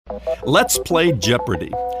Let's play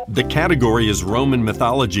Jeopardy! The category is Roman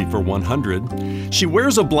mythology for 100. She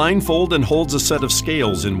wears a blindfold and holds a set of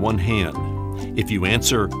scales in one hand. If you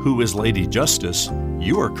answer, "Who is Lady Justice?"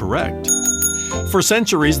 you are correct. For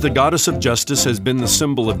centuries, the goddess of justice has been the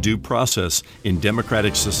symbol of due process in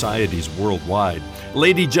democratic societies worldwide.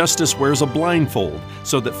 Lady Justice wears a blindfold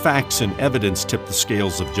so that facts and evidence tip the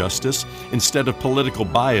scales of justice instead of political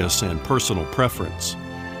bias and personal preference.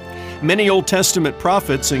 Many Old Testament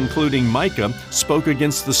prophets, including Micah, spoke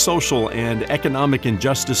against the social and economic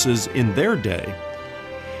injustices in their day.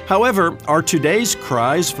 However, are today's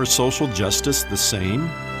cries for social justice the same?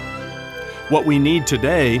 What we need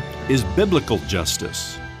today is biblical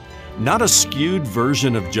justice, not a skewed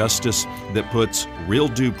version of justice that puts real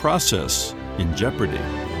due process in jeopardy.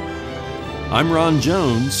 I'm Ron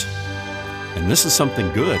Jones, and this is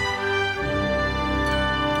Something Good.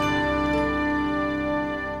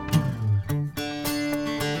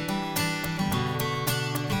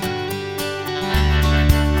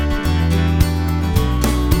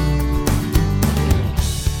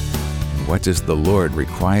 What does the Lord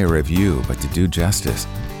require of you but to do justice,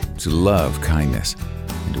 to love kindness,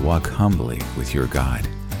 and to walk humbly with your God?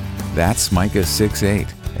 That's Micah 6:8,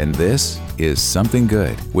 and this is Something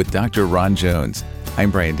Good with Dr. Ron Jones. I'm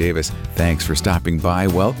Brian Davis. Thanks for stopping by.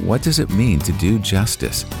 Well, what does it mean to do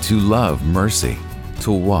justice, to love mercy,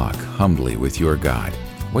 to walk humbly with your God?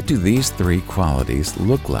 What do these three qualities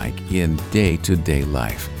look like in day-to-day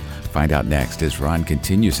life? Find out next as Ron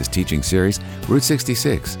continues his teaching series, Route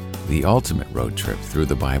 66. The ultimate road trip through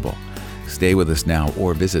the Bible. Stay with us now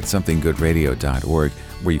or visit somethinggoodradio.org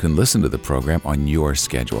where you can listen to the program on your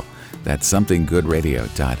schedule. That's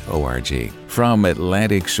somethinggoodradio.org. From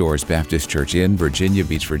Atlantic Shores Baptist Church in Virginia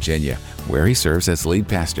Beach, Virginia, where he serves as lead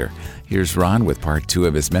pastor, here's Ron with part 2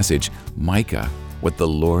 of his message, Micah, What the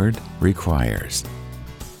Lord Requires.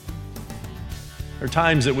 There are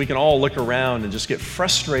times that we can all look around and just get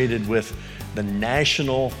frustrated with the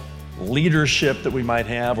national leadership that we might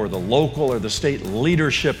have, or the local or the state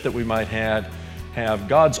leadership that we might have.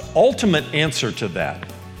 God's ultimate answer to that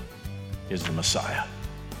is the Messiah.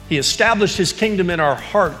 He established His kingdom in our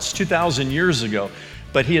hearts 2,000 years ago,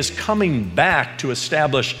 but He is coming back to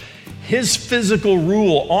establish His physical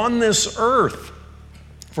rule on this earth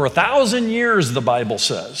for 1,000 years, the Bible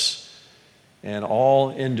says, and all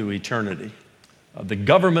into eternity. The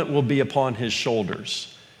government will be upon His shoulders.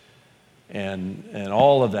 And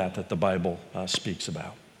all of that the Bible speaks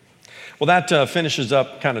about. Well, that finishes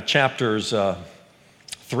up kind of chapters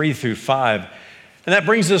 3 through 5. And that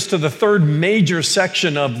brings us to the third major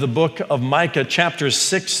section of the book of Micah, chapters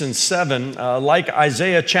 6 and 7. Like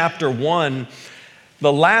Isaiah chapter 1,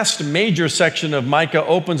 the last major section of Micah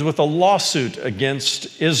opens with a lawsuit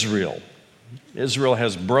against Israel. Israel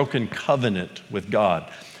has broken covenant with God,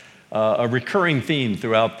 a recurring theme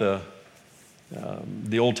throughout the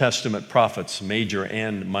Old Testament prophets, major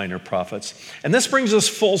and minor prophets. And this brings us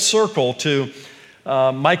full circle to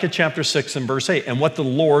Micah chapter 6 and verse 8, and what the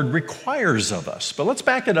Lord requires of us. But let's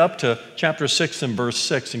back it up to chapter 6 and verse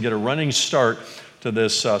 6 and get a running start to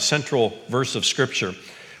this central verse of Scripture.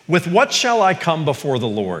 With what shall I come before the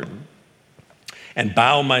Lord and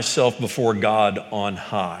bow myself before God on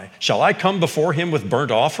high? Shall I come before Him with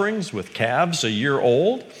burnt offerings, with calves a year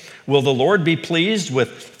old? Will the Lord be pleased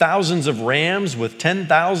with thousands of rams, with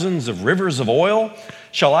 10,000s of rivers of oil?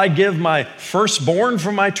 Shall I give my firstborn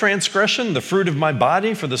for my transgression, the fruit of my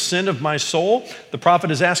body for the sin of my soul? The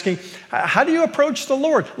prophet is asking, how do you approach the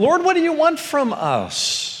Lord? Lord, what do you want from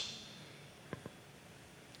us?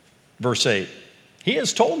 Verse 8, He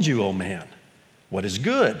has told you, O man, what is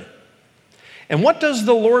good. And what does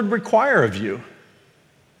the Lord require of you?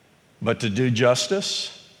 But to do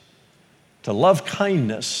justice, to love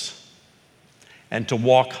kindness, and to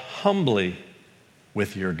walk humbly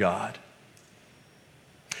with your God.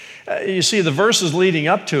 You see, the verses leading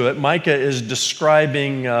up to it, Micah is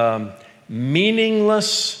describing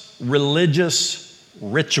meaningless religious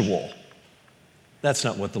ritual. That's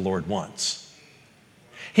not what the Lord wants.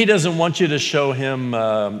 He doesn't want you to show Him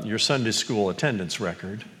your Sunday school attendance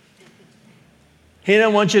record. He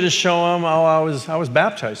didn't want you to show Him, I was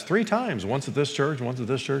baptized 3 times, once at this church, once at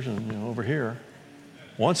this church, and over here.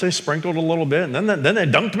 Once they sprinkled a little bit, and then they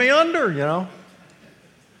dunked me under,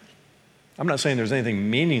 I'm not saying there's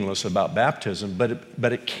anything meaningless about baptism,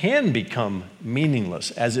 but it can become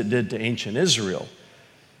meaningless, as it did to ancient Israel.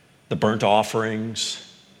 The burnt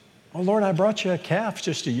offerings. Oh, Lord, I brought you a calf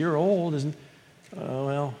just a year old.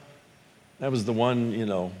 Well, that was the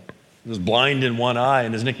one, was blind in one eye,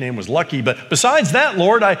 and his nickname was Lucky. But besides that,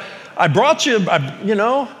 Lord, I brought you,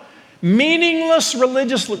 meaningless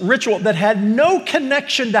religious ritual that had no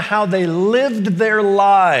connection to how they lived their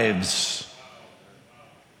lives.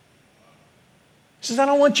 He says, I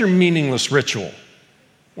don't want your meaningless ritual. I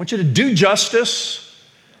want you to do justice,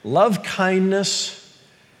 love kindness,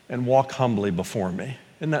 and walk humbly before me.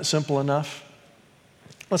 Isn't that simple enough?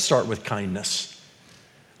 Let's start with kindness.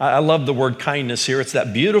 I love the word kindness here. It's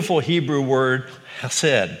that beautiful Hebrew word,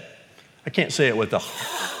 hesed. I can't say it with a,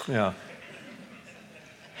 yeah.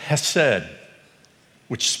 Hesed,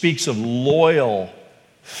 which speaks of loyal,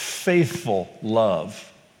 faithful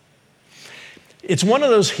love. It's one of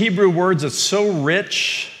those Hebrew words that's so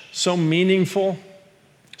rich, so meaningful,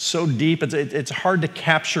 so deep. It's hard to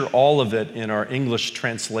capture all of it in our English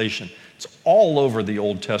translation. It's all over the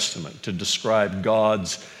Old Testament to describe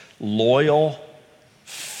God's loyal,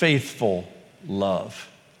 faithful love,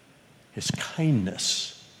 His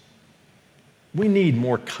kindness. We need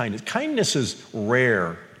more kindness. Kindness is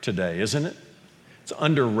rare today, isn't it? It's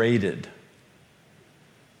underrated.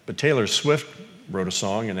 But Taylor Swift wrote a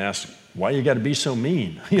song and asked, why you got to be so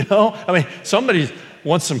mean? You know? I mean, somebody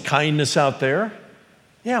wants some kindness out there.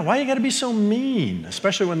 Yeah, why you got to be so mean?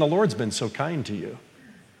 Especially when the Lord's been so kind to you.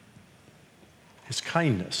 His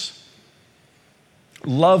kindness.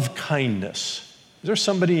 Love kindness. Is there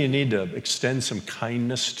somebody you need to extend some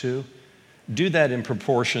kindness to? Do that in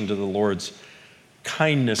proportion to the Lord's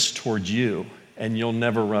kindness toward you, and you'll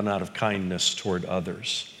never run out of kindness toward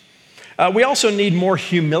others. We also need more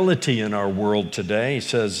humility in our world today. He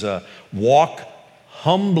says, walk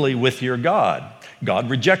humbly with your God. God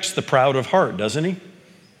rejects the proud of heart, doesn't He?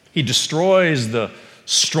 He destroys the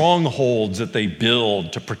strongholds that they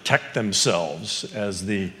build to protect themselves as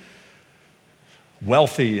the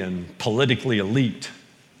wealthy and politically elite,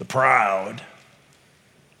 the proud.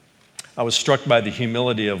 I was struck by the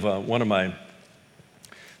humility of one of my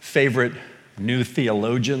favorite new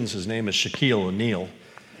theologians. His name is Shaquille O'Neal.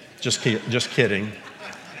 Just kidding.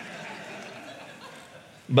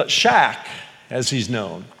 But Shaq, as he's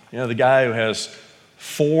known, you know, the guy who has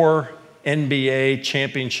 4 NBA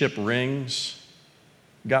championship rings,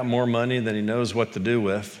 got more money than he knows what to do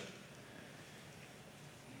with.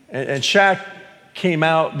 And Shaq came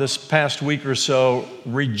out this past week or so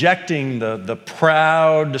rejecting the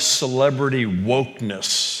proud celebrity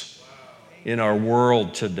wokeness in our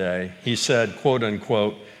world today. He said, quote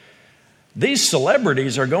unquote, these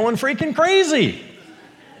celebrities are going freaking crazy.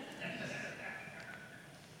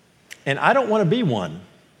 And I don't want to be one.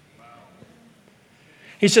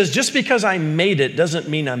 He says, just because I made it doesn't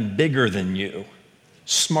mean I'm bigger than you,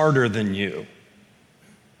 smarter than you.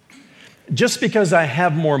 Just because I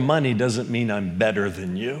have more money doesn't mean I'm better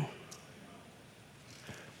than you.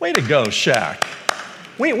 Way to go, Shaq.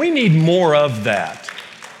 We need more of that.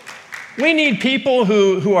 We need people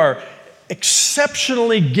who are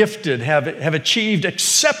exceptionally gifted, have achieved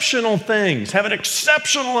exceptional things, have an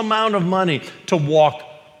exceptional amount of money to walk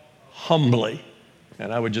humbly.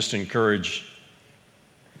 And I would just encourage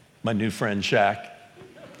my new friend Shaq,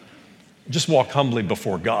 just walk humbly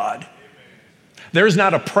before God. There's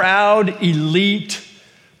not a proud, elite,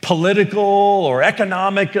 political or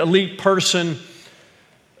economic elite person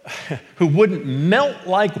who wouldn't melt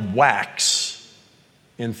like wax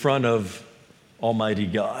in front of Almighty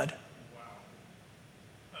God.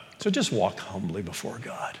 So just walk humbly before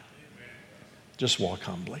God. Just walk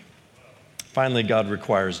humbly. Finally, God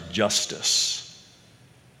requires justice.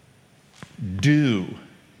 Do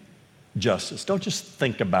justice. Don't just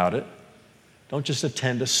think about it. Don't just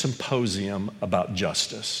attend a symposium about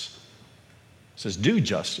justice. It says do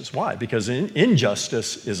justice. Why? Because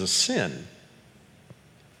injustice is a sin.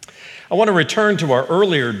 I want to return to our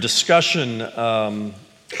earlier discussion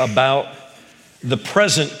about the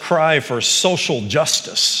present cry for social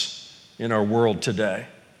justice in our world today.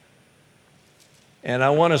 And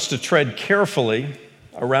I want us to tread carefully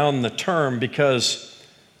around the term because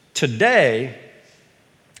today,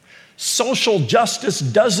 social justice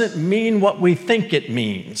doesn't mean what we think it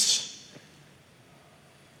means.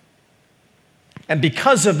 And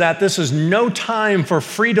because of that, this is no time for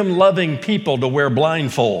freedom-loving people to wear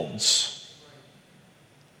blindfolds.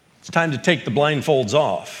 It's time to take the blindfolds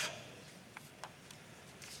off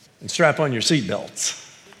and strap on your seatbelts.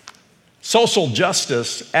 Social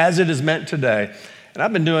justice, as it is meant today, and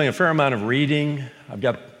I've been doing a fair amount of reading. I've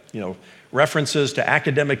got, references to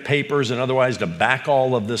academic papers and otherwise to back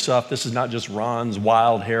all of this up. This is not just Ron's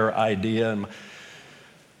wild hair idea.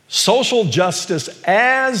 Social justice,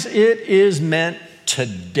 as it is meant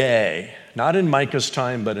today, not in Micah's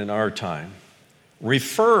time, but in our time,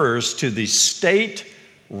 refers to the state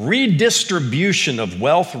redistribution of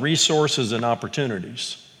wealth, resources, and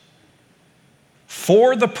opportunities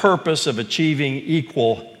for the purpose of achieving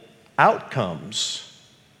equal outcomes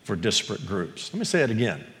for disparate groups. Let me say it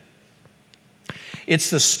again. It's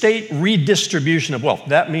the state redistribution of wealth.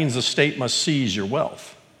 That means the state must seize your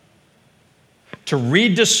wealth. To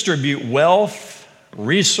redistribute wealth,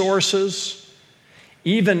 resources,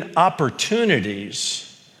 even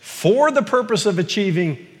opportunities for the purpose of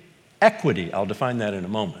achieving equity. I'll define that in a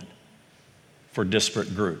moment. For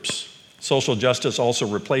disparate groups. Social justice also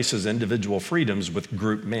replaces individual freedoms with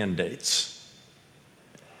group mandates.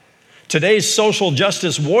 Today's social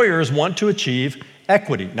justice warriors want to achieve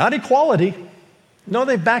equity, not equality. No,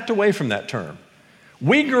 they've backed away from that term.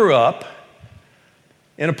 We grew up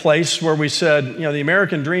in a place where we said, the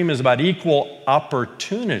American dream is about equal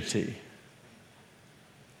opportunity.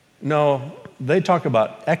 No, they talk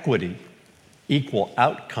about equity, equal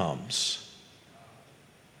outcomes.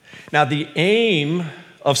 Now, the aim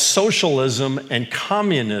of socialism and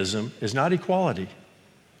communism is not equality,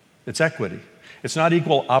 it's equity. It's not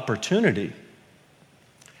equal opportunity,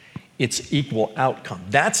 it's equal outcome.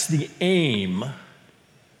 That's the aim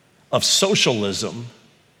of socialism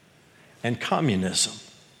and communism.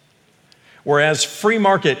 Whereas free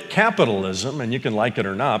market capitalism, and you can like it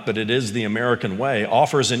or not, but it is the American way,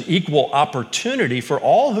 offers an equal opportunity for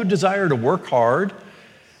all who desire to work hard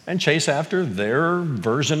and chase after their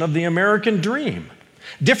version of the American dream.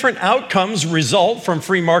 Different outcomes result from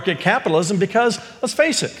free market capitalism because, let's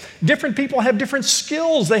face it, different people have different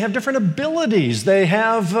skills, they have different abilities, they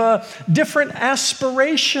have different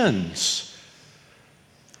aspirations.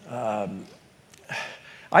 I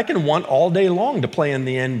can want all day long to play in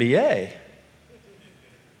the NBA.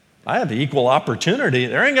 I have the equal opportunity.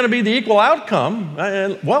 There ain't going to be the equal outcome.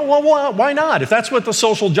 Well, why not? If that's what the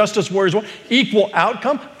social justice warriors want, equal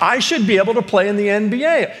outcome, I should be able to play in the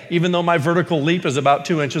NBA, even though my vertical leap is about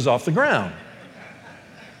 2 inches off the ground.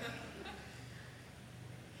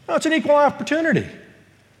 No, it's an equal opportunity.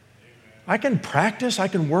 I can practice, I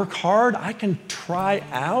can work hard, I can try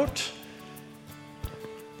out.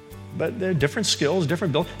 But there are different skills,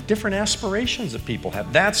 different aspirations that people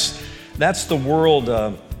have. That's the world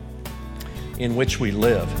in which we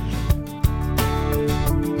live.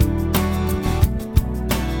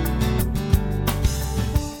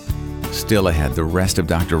 Still ahead, the rest of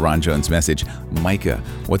Dr. Ron Jones' message, Micah,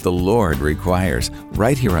 What the Lord Requires,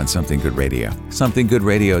 right here on Something Good Radio.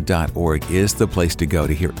 SomethingGoodRadio.org is the place to go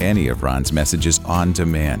to hear any of Ron's messages on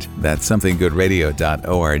demand. That's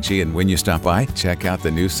SomethingGoodRadio.org, and when you stop by, check out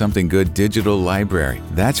the new Something Good digital library.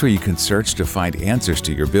 That's where you can search to find answers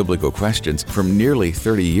to your biblical questions from nearly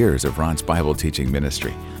 30 years of Ron's Bible teaching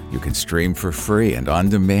ministry. You can stream for free and on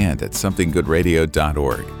demand at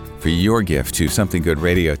SomethingGoodRadio.org. For your gift to Something Good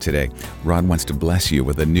Radio today, Ron wants to bless you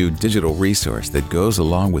with a new digital resource that goes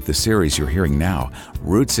along with the series you're hearing now,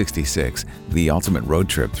 Route 66, The Ultimate Road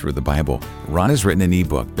Trip Through the Bible. Ron has written an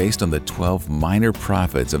ebook based on the 12 minor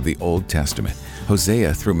prophets of the Old Testament,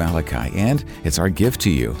 Hosea through Malachi, and it's our gift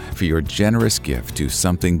to you for your generous gift to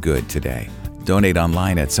Something Good today. Donate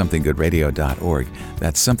online at somethinggoodradio.org.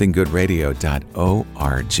 That's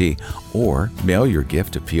somethinggoodradio.org. Or mail your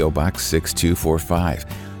gift to P.O. Box 6245.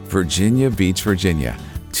 Virginia Beach, Virginia,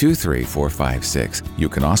 23456. You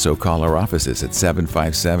can also call our offices at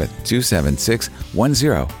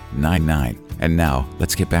 757-276-1099. And now,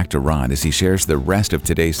 let's get back to Ron as he shares the rest of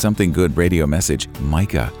today's Something Good Radio message,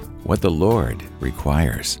 Micah, What the Lord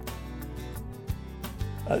Requires.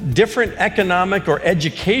 Different economic or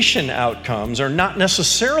education outcomes are not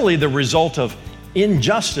necessarily the result of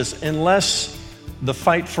injustice unless the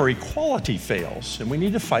fight for equality fails, and we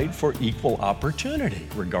need to fight for equal opportunity,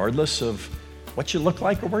 regardless of what you look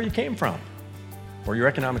like or where you came from, or your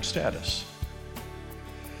economic status.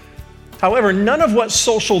 However, none of what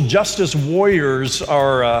social justice warriors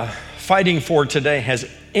are fighting for today has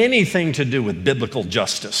anything to do with biblical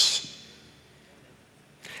justice.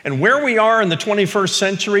 And where we are in the 21st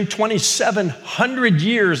century, 2,700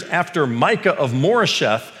 years after Micah of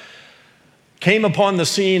Moresheth came upon the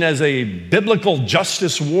scene as a biblical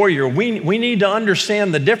justice warrior, we need to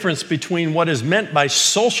understand the difference between what is meant by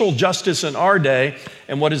social justice in our day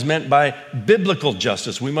and what is meant by biblical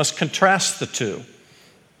justice. We must contrast the two.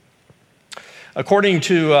 According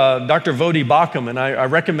to Dr. Voddie Baucham, and I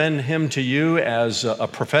recommend him to you as a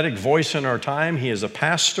prophetic voice in our time, he is a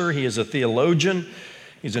pastor, he is a theologian,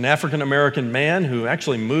 he's an African-American man who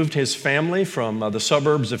actually moved his family from the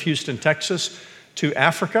suburbs of Houston, Texas, to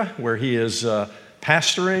Africa, where he is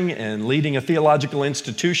pastoring and leading a theological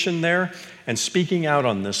institution there and speaking out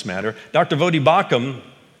on this matter. Dr. Voddie Baucham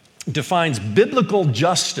defines biblical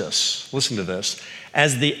justice, listen to this,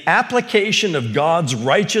 as the application of God's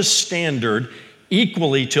righteous standard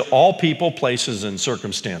equally to all people, places, and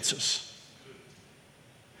circumstances.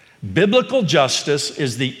 Biblical justice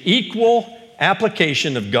is the equal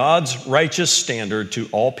application of God's righteous standard to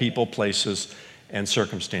all people, places, and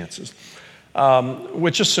circumstances,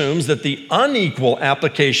 which assumes that the unequal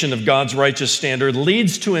application of God's righteous standard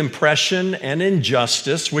leads to oppression and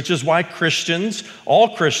injustice, which is why Christians,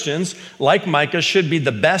 all Christians, like Micah, should be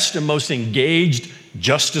the best and most engaged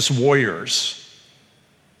justice warriors.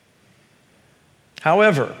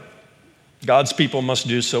 However, God's people must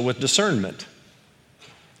do so with discernment,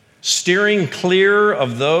 steering clear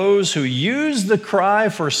of those who use the cry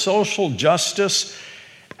for social justice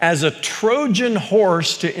as a Trojan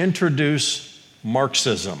horse to introduce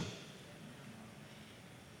Marxism.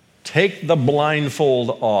 Take the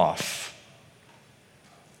blindfold off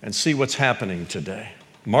and see what's happening today.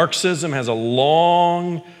 Marxism has a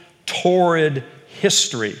long, torrid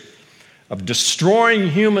history of destroying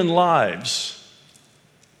human lives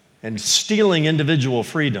and stealing individual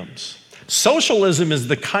freedoms. Socialism is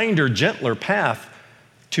the kinder, gentler path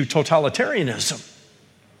to totalitarianism.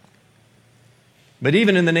 But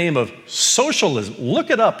even in the name of socialism,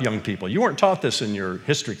 look it up, young people. You weren't taught this in your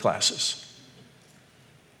history classes.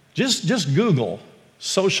 Just Google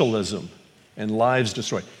socialism and lives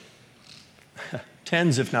destroyed.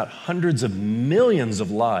 Tens, if not hundreds of millions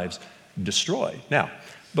of lives destroyed. Now,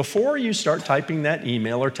 before you start typing that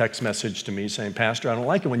email or text message to me saying, Pastor, I don't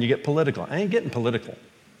like it when you get political. I ain't getting political.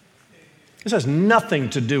 This has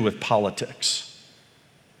nothing to do with politics.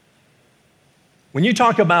 When you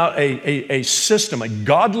talk about a system, a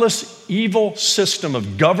godless, evil system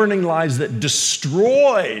of governing lives that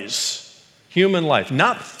destroys human life,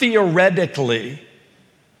 not theoretically,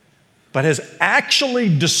 but has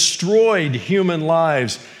actually destroyed human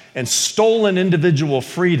lives and stolen individual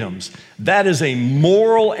freedoms, that is a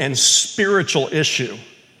moral and spiritual issue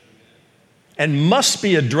and must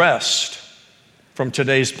be addressed from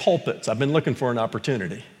today's pulpits. I've been looking for an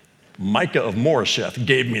opportunity. Micah of Moresheth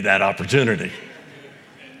gave me that opportunity.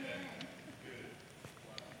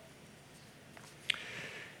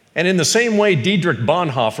 And in the same way, Dietrich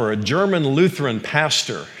Bonhoeffer, a German Lutheran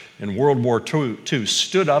pastor in World War II,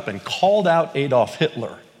 stood up and called out Adolf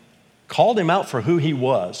Hitler, called him out for who he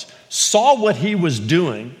was, saw what he was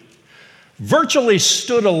doing, virtually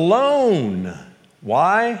stood alone.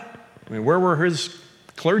 Why? I mean, where were his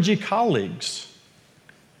clergy colleagues?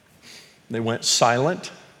 They went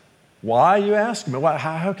silent. Why, you ask? I mean,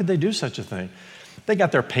 how could they do such a thing? They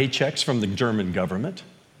got their paychecks from the German government.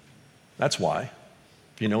 That's why,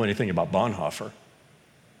 if you know anything about Bonhoeffer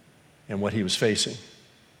and what he was facing.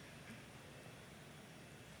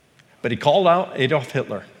 But he called out Adolf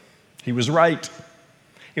Hitler. He was right.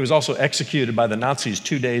 He was also executed by the Nazis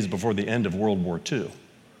 2 days before the end of World War II.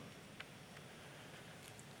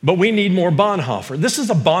 But we need more Bonhoeffer. This is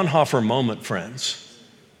a Bonhoeffer moment, friends.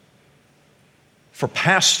 For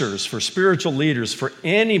pastors, for spiritual leaders, for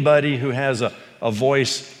anybody who has a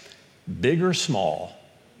voice, big or small.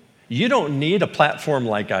 You don't need a platform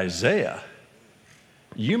like Isaiah.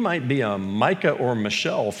 You might be a Micah or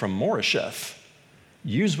Michelle from Moresheth.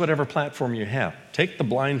 Use whatever platform you have. Take the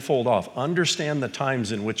blindfold off. Understand the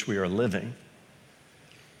times in which we are living.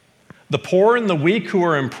 The poor and the weak who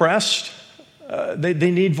are oppressed,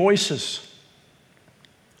 they need voices.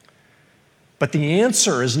 But the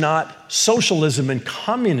answer is not socialism and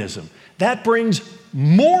communism. That brings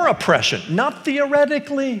more oppression, not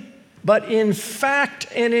theoretically, but in fact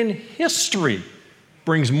and in history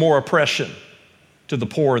brings more oppression to the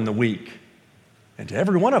poor and the weak and to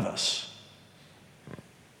every one of us.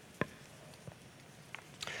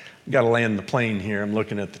 Got to land the plane here. I'm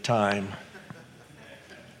looking at the time.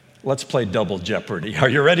 Let's play Double Jeopardy. Are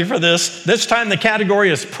you ready for this? This time the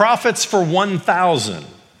category is Prophets for 1,000.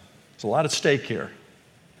 There's a lot at stake here.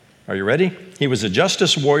 Are you ready? He was a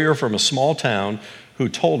justice warrior from a small town who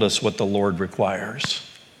told us what the Lord requires.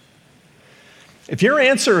 If your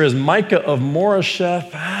answer is Micah of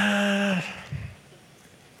Moresheth,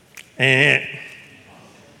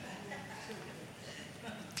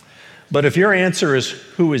 But if your answer is,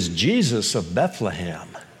 who is Jesus of Bethlehem?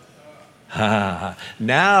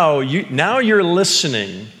 Now you're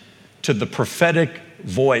listening to the prophetic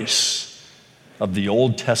voice of the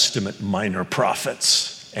Old Testament minor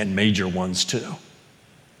prophets and major ones too.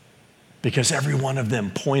 Because every one of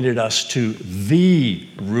them pointed us to the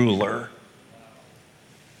ruler,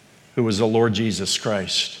 who was the Lord Jesus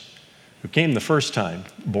Christ, who came the first time,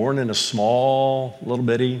 born in a small, little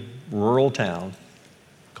bitty rural town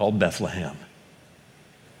called Bethlehem.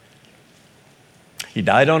 He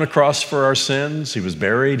died on a cross for our sins. He was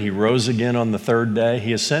buried. He rose again on the third day.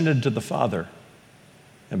 He ascended to the Father.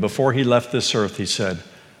 And before he left this earth, he said,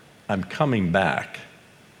 I'm coming back.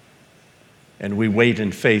 And we wait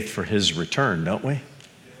in faith for his return, don't we?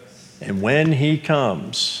 Yes. And when he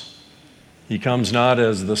comes not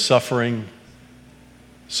as the suffering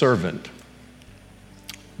servant,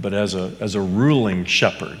 but as a ruling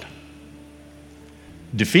shepherd.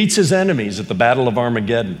 Defeats his enemies at the Battle of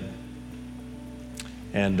Armageddon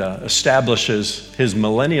and establishes his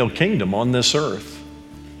millennial kingdom on this earth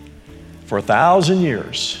for 1,000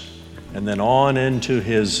 years, and then on into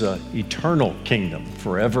his eternal kingdom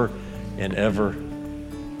forever and ever.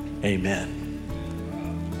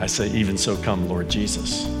 Amen. I say, even so come, Lord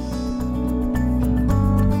Jesus.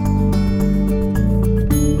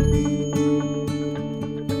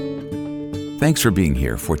 Thanks for being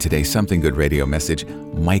here for today's Something Good radio message,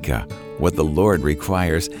 Micah, What the Lord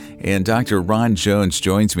Requires. And Dr. Ron Jones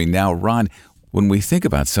joins me now. Ron, when we think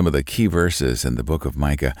about some of the key verses in the book of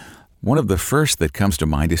Micah, one of the first that comes to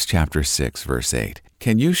mind is chapter 6, verse 8.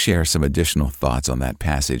 Can you share some additional thoughts on that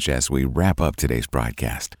passage as we wrap up today's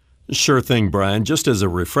broadcast? Sure thing, Brian. Just as a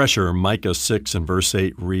refresher, Micah 6 and verse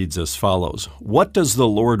 8 reads as follows. What does the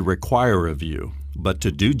Lord require of you but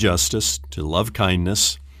to do justice, to love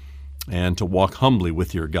kindness, and to walk humbly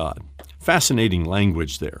with your God? Fascinating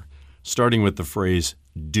language there, starting with the phrase,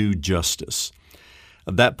 do justice.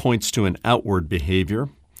 That points to an outward behavior,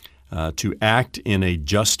 to act in a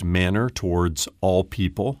just manner towards all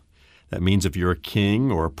people. That means if you're a king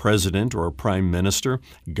or a president or a prime minister,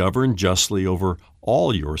 govern justly over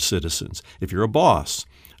all your citizens. If you're a boss,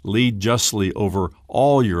 lead justly over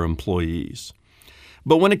all your employees.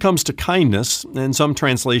 But when it comes to kindness, and some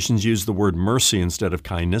translations use the word mercy instead of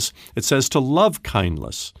kindness, it says to love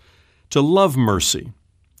kindness, to love mercy.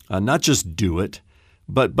 Not just do it,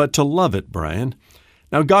 but to love it, Brian.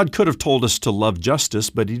 Now, God could have told us to love justice,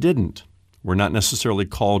 but he didn't. We're not necessarily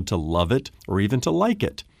called to love it or even to like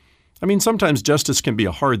it. I mean, sometimes justice can be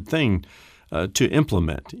a hard thing to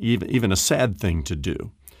implement, even a sad thing to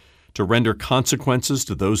do. To render consequences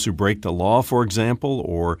to those who break the law, for example,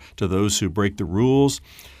 or to those who break the rules,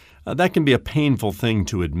 that can be a painful thing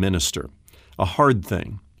to administer, a hard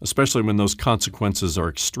thing, especially when those consequences are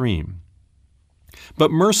extreme.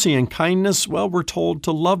 But mercy and kindness, well, we're told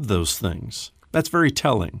to love those things. That's very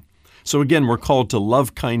telling. So again, we're called to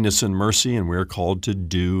love kindness and mercy, and we're called to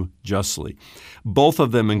do justly. Both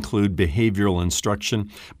of them include behavioral instruction,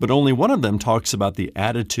 but only one of them talks about the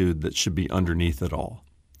attitude that should be underneath it all.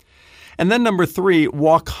 And then number 3,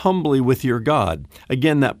 walk humbly with your God.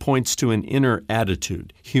 Again, that points to an inner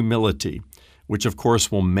attitude, humility, which of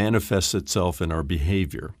course will manifest itself in our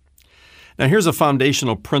behavior. Now here's a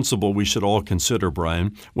foundational principle we should all consider,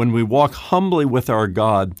 Brian. When we walk humbly with our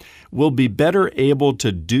God, we'll be better able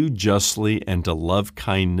to do justly and to love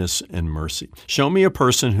kindness and mercy. Show me a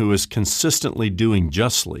person who is consistently doing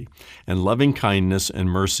justly and loving kindness and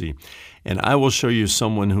mercy, and I will show you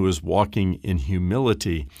someone who is walking in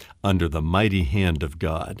humility under the mighty hand of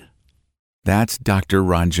God. That's Dr.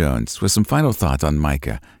 Ron Jones with some final thoughts on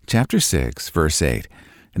Micah, chapter 6, verse 8,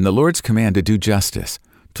 and the Lord's command to do justice,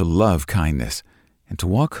 to love kindness, and to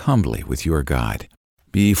walk humbly with your God.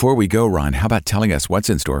 Before we go, Ron, how about telling us what's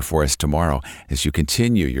in store for us tomorrow as you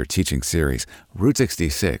continue your teaching series, Route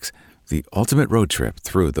 66, the ultimate road trip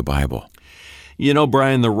through the Bible? You know,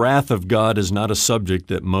 Brian, the wrath of God is not a subject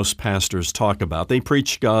that most pastors talk about. They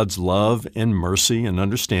preach God's love and mercy, and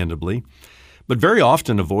understandably, but very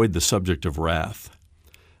often avoid the subject of wrath.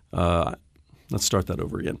 Let's start that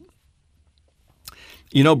over again.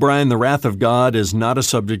 You know, Brian, the wrath of God is not a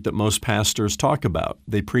subject that most pastors talk about.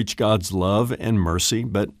 They preach God's love and mercy,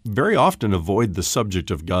 but very often avoid the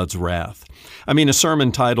subject of God's wrath. I mean, a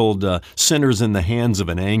sermon titled Sinners in the Hands of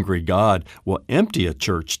an Angry God will empty a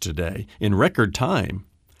church today in record time.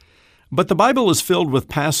 But the Bible is filled with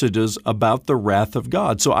passages about the wrath of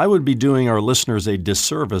God, so I would be doing our listeners a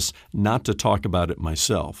disservice not to talk about it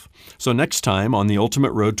myself. So next time on the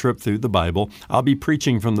Ultimate Road Trip Through the Bible, I'll be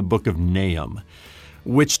preaching from the book of Nahum,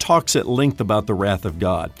 which talks at length about the wrath of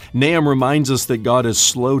God. Nahum reminds us that God is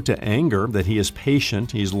slow to anger, that he is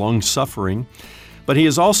patient, he's long-suffering, but he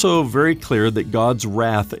is also very clear that God's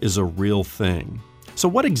wrath is a real thing. So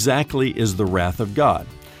what exactly is the wrath of God?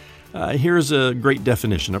 Here's a great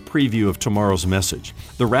definition, a preview of tomorrow's message.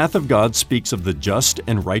 The wrath of God speaks of the just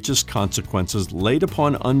and righteous consequences laid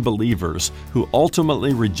upon unbelievers who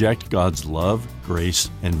ultimately reject God's love, grace,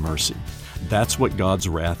 and mercy. That's what God's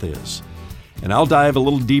wrath is. And I'll dive a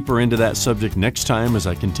little deeper into that subject next time as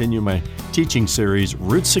I continue my teaching series,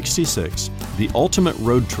 Route 66, the ultimate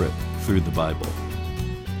road trip through the Bible.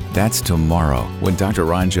 That's tomorrow when Dr.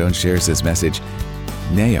 Ron Jones shares his message,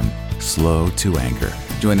 Nahum, Slow to Anger.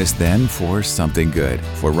 Join us then for Something Good.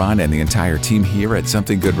 For Ron and the entire team here at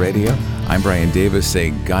Something Good Radio, I'm Brian Davis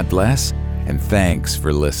saying God bless and thanks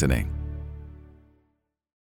for listening.